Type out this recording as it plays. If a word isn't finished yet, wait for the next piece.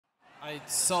I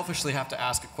selfishly have to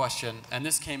ask a question, and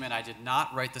this came in, I did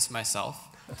not write this myself.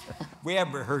 We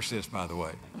haven't rehearsed this, by the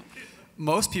way.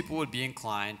 Most people would be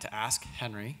inclined to ask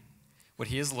Henry what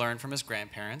he has learned from his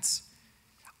grandparents.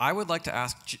 I would like to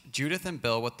ask Judith and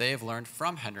Bill what they have learned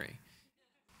from Henry.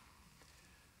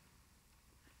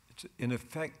 It's, in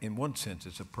effect, in one sense,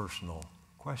 it's a personal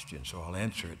question, so I'll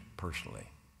answer it personally.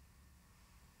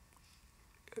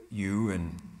 You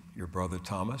and your brother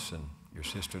Thomas and your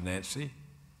sister Nancy,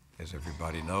 as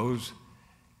everybody knows,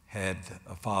 had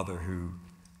a father who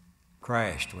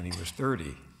crashed when he was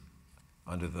 30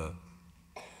 under the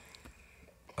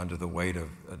weight of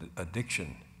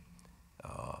addiction.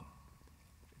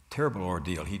 Terrible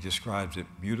ordeal. He describes it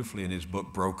beautifully in his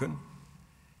book, Broken.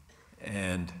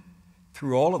 And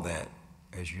through all of that,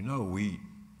 as you know, we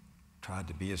tried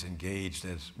to be as engaged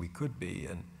as we could be.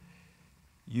 And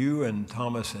you and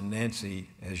Thomas and Nancy,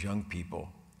 as young people,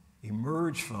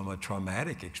 emerged from a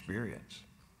traumatic experience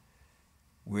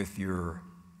with your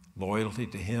loyalty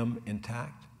to him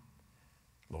intact,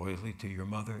 loyalty to your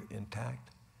mother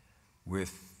intact,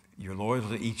 with your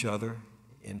loyalty to each other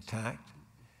intact.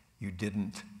 You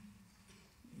didn't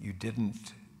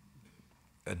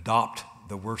adopt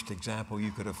the worst example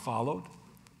you could have followed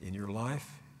in your life.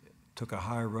 Took a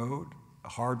high road, a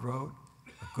hard road,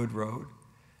 a good road.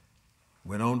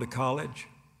 Went on to college,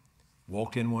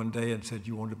 walked in one day and said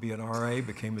you wanted to be an RA,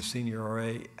 became a senior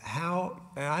RA.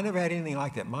 I never had anything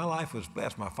like that. My life was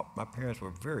blessed. My parents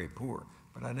were very poor,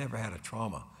 but I never had a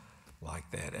trauma like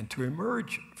that. And to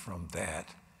emerge from that,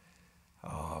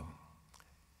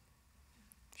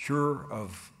 sure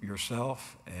of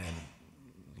yourself and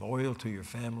loyal to your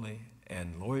family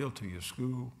and loyal to your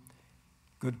school,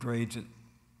 good grades at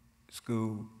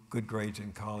school, good grades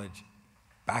in college,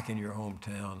 back in your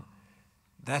hometown,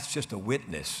 that's just a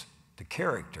witness to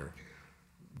character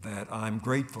that I'm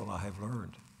grateful I have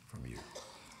learned from you.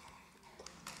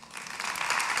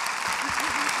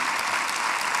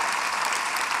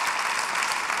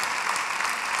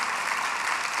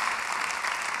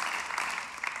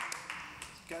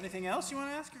 Got anything else you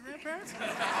want to ask your grandparents?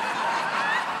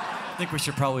 I think we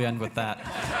should probably end with that.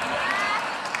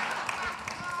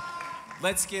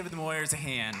 Let's give the Moyers a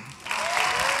hand.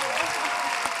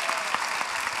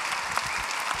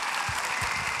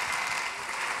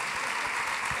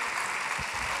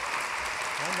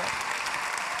 Stand up.